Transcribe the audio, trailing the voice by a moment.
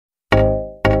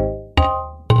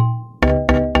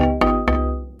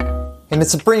In a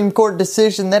Supreme Court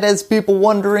decision that has people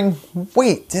wondering,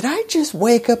 wait, did I just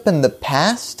wake up in the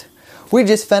past? We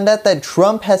just found out that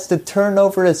Trump has to turn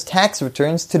over his tax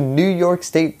returns to New York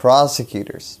State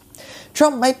prosecutors.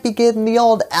 Trump might be getting the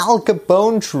old Al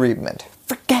Capone treatment.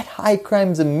 Forget high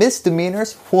crimes and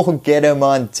misdemeanors, we'll get him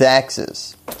on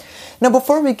taxes. Now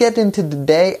before we get into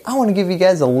today, I want to give you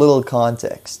guys a little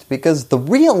context, because the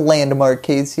real landmark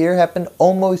case here happened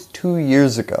almost 2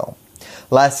 years ago.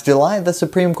 Last July, the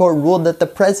Supreme Court ruled that the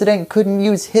president couldn't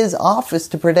use his office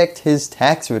to protect his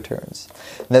tax returns.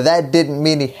 Now that didn't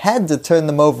mean he had to turn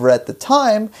them over at the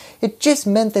time, it just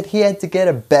meant that he had to get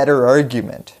a better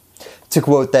argument. To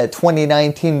quote that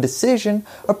 2019 decision,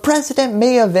 a president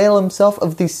may avail himself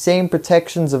of the same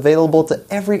protections available to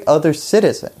every other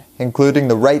citizen, including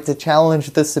the right to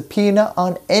challenge the subpoena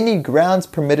on any grounds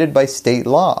permitted by state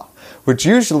law, which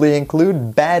usually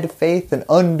include bad faith and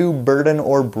undue burden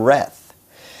or breadth.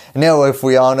 Now, if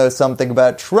we all know something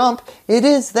about Trump, it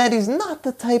is that he's not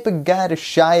the type of guy to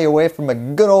shy away from a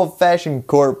good old-fashioned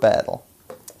court battle.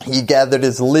 He gathered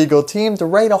his legal team to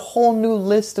write a whole new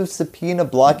list of subpoena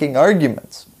blocking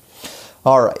arguments.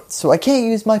 Alright, so I can't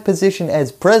use my position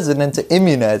as president to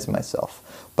immunize myself,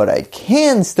 but I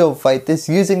can still fight this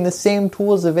using the same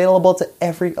tools available to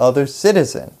every other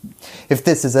citizen. If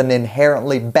this is an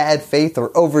inherently bad faith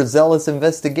or overzealous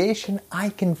investigation, I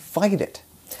can fight it.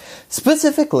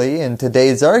 Specifically, in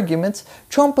today's arguments,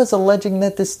 Trump was alleging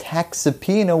that this tax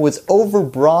subpoena was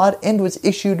overbroad and was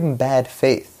issued in bad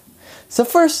faith. So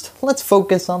first, let's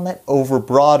focus on that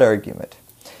overbroad argument.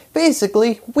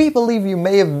 Basically, we believe you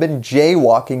may have been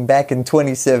jaywalking back in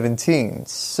 2017,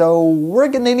 so we're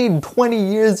going to need 20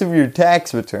 years of your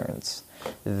tax returns.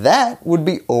 That would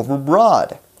be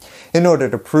overbroad. In order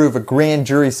to prove a grand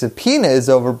jury subpoena is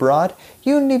overbroad,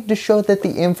 you need to show that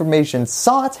the information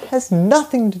sought has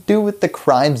nothing to do with the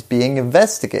crimes being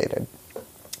investigated.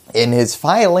 In his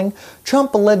filing,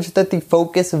 Trump alleged that the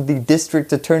focus of the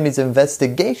district attorney's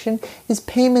investigation is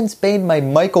payments made by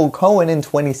Michael Cohen in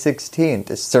 2016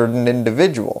 to certain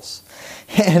individuals.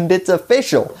 And it's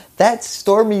official, that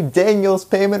Stormy Daniels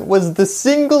payment was the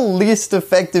single least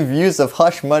effective use of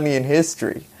hush money in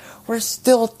history. We're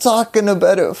still talking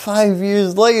about it 5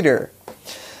 years later.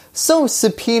 So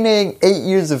subpoenaing 8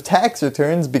 years of tax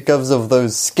returns because of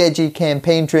those sketchy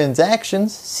campaign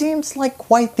transactions seems like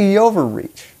quite the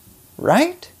overreach,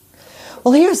 right?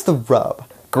 Well, here's the rub.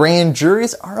 Grand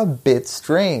juries are a bit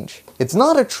strange. It's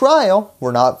not a trial.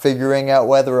 We're not figuring out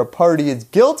whether a party is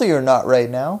guilty or not right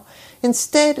now.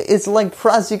 Instead, it's like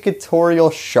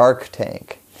prosecutorial Shark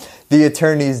Tank. The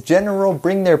attorneys general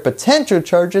bring their potential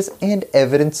charges and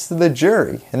evidence to the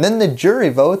jury, and then the jury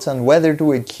votes on whether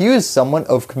to accuse someone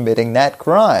of committing that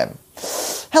crime.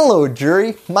 Hello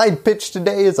jury, my pitch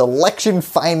today is election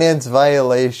finance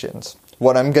violations.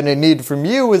 What I'm going to need from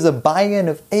you is a buy-in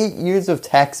of 8 years of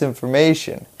tax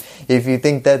information. If you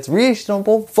think that's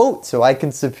reasonable, vote so I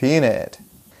can subpoena it.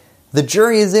 The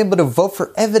jury is able to vote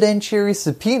for evidentiary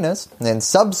subpoenas, and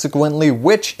subsequently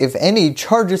which, if any,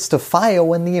 charges to file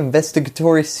when the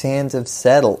investigatory sands have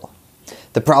settled.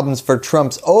 The problems for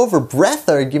Trump's overbreadth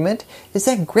argument is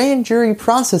that grand jury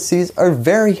processes are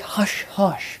very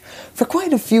hush-hush, for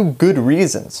quite a few good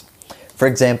reasons. For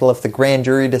example, if the grand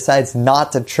jury decides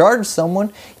not to charge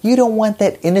someone, you don't want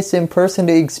that innocent person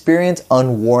to experience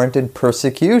unwarranted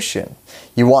persecution.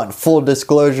 You want full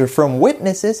disclosure from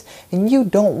witnesses, and you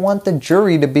don't want the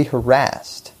jury to be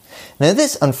harassed. Now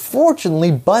this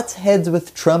unfortunately butts heads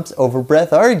with Trump's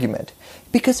overbreadth argument,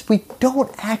 because we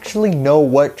don't actually know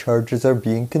what charges are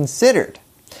being considered.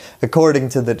 According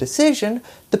to the decision,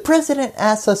 the president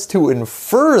asks us to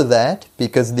infer that,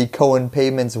 because the Cohen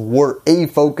payments were a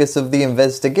focus of the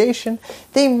investigation,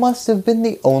 they must have been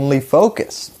the only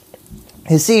focus.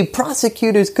 You see,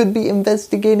 prosecutors could be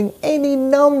investigating any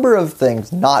number of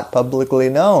things not publicly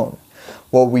known.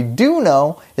 What we do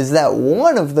know is that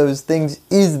one of those things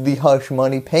is the hush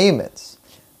money payments.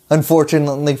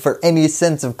 Unfortunately for any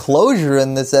sense of closure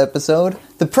in this episode,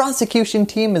 the prosecution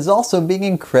team is also being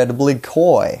incredibly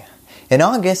coy. In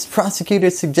August,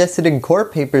 prosecutors suggested in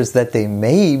court papers that they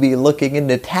may be looking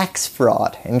into tax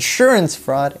fraud, insurance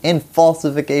fraud, and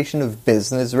falsification of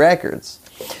business records.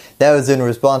 That was in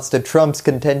response to Trump's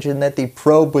contention that the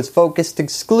probe was focused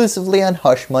exclusively on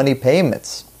hush money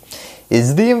payments.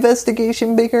 Is the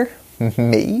investigation bigger?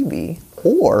 Maybe.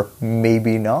 Or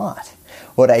maybe not.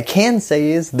 What I can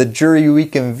say is the jury we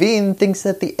convene thinks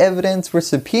that the evidence we're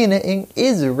subpoenaing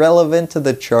is relevant to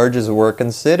the charges we're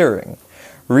considering.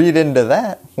 Read into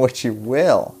that what you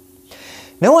will.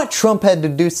 Now what Trump had to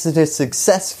do to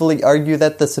successfully argue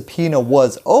that the subpoena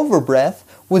was overbreadth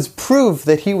was prove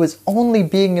that he was only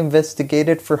being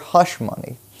investigated for hush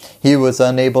money. He was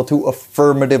unable to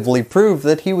affirmatively prove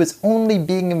that he was only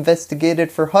being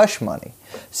investigated for hush money.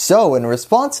 So, in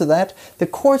response to that, the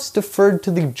courts deferred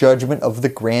to the judgment of the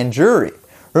grand jury.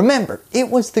 Remember, it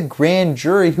was the grand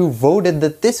jury who voted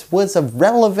that this was a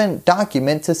relevant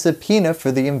document to subpoena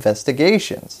for the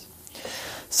investigations.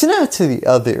 So now to the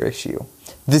other issue.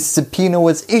 This subpoena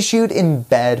was issued in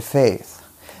bad faith.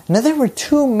 Now there were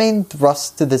two main thrusts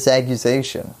to this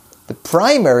accusation. The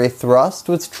primary thrust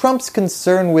was Trump's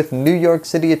concern with New York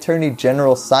City Attorney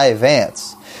General Cy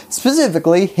Vance.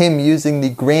 Specifically, him using the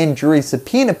grand jury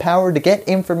subpoena power to get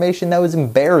information that was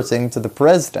embarrassing to the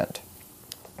president.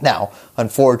 Now,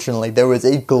 unfortunately, there was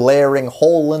a glaring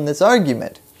hole in this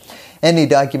argument. Any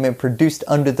document produced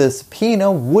under the subpoena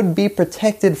would be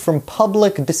protected from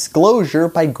public disclosure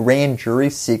by grand jury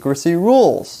secrecy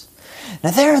rules.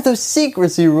 Now there are those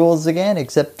secrecy rules again,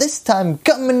 except this time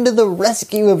coming to the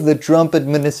rescue of the Trump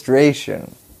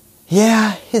administration.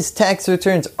 Yeah, his tax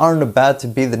returns aren't about to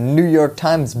be the New York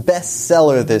Times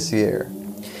bestseller this year.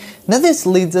 Now this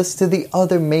leads us to the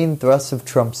other main thrust of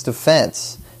Trump's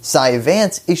defense. Cy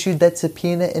Vance issued that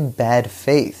subpoena in bad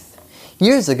faith.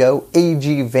 Years ago,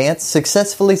 AG Vance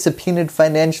successfully subpoenaed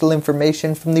financial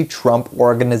information from the Trump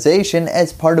Organization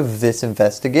as part of this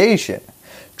investigation.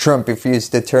 Trump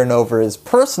refused to turn over his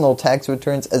personal tax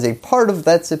returns as a part of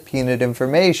that subpoenaed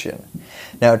information.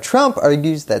 Now Trump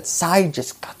argues that Cy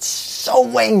just got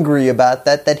so angry about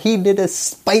that he did a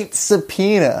spite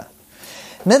subpoena.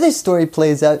 Now this story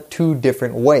plays out two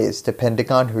different ways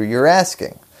depending on who you're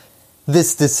asking.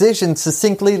 This decision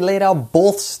succinctly laid out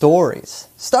both stories,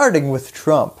 starting with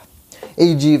Trump.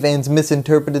 AG Vance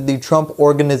misinterpreted the Trump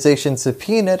Organization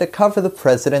subpoena to cover the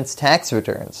president's tax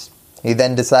returns. He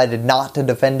then decided not to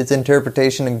defend his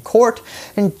interpretation in court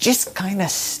and just kinda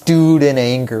stewed in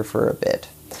anger for a bit.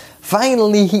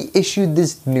 Finally, he issued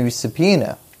this new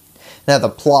subpoena. Now the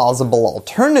plausible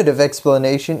alternative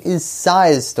explanation is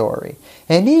Cy's story,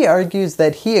 and he argues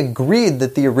that he agreed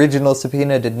that the original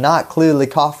subpoena did not clearly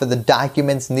call for the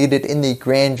documents needed in the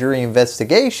grand jury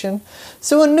investigation,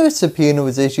 so a new subpoena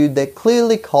was issued that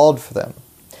clearly called for them.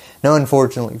 Now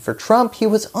unfortunately for Trump, he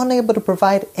was unable to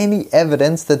provide any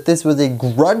evidence that this was a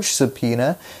grudge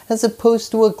subpoena as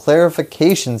opposed to a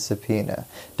clarification subpoena,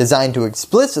 designed to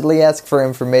explicitly ask for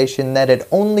information that had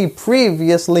only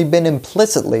previously been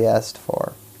implicitly asked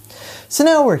for. So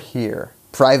now we're here.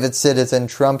 Private citizen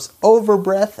Trump's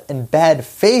overbreath and bad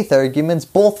faith arguments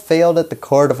both failed at the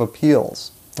Court of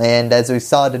Appeals. And as we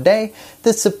saw today,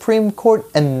 the Supreme Court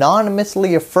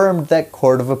anonymously affirmed that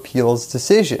Court of Appeals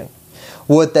decision.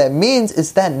 What that means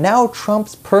is that now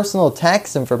Trump's personal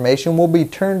tax information will be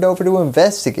turned over to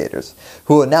investigators,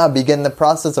 who will now begin the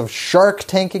process of shark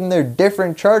tanking their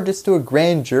different charges to a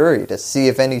grand jury to see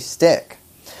if any stick.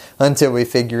 Until we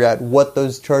figure out what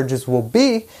those charges will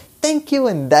be, thank you,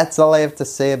 and that's all I have to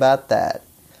say about that.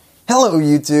 Hello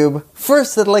YouTube!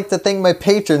 First, I'd like to thank my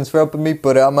patrons for helping me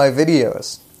put out my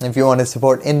videos. If you want to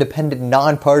support independent,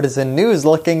 nonpartisan news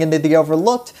looking into the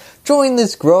overlooked, join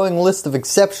this growing list of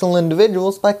exceptional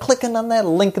individuals by clicking on that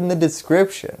link in the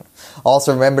description.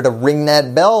 Also remember to ring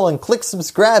that bell and click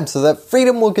subscribe so that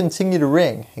freedom will continue to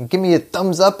ring. And give me a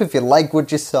thumbs up if you like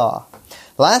what you saw.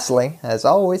 Lastly, as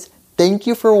always, thank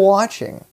you for watching.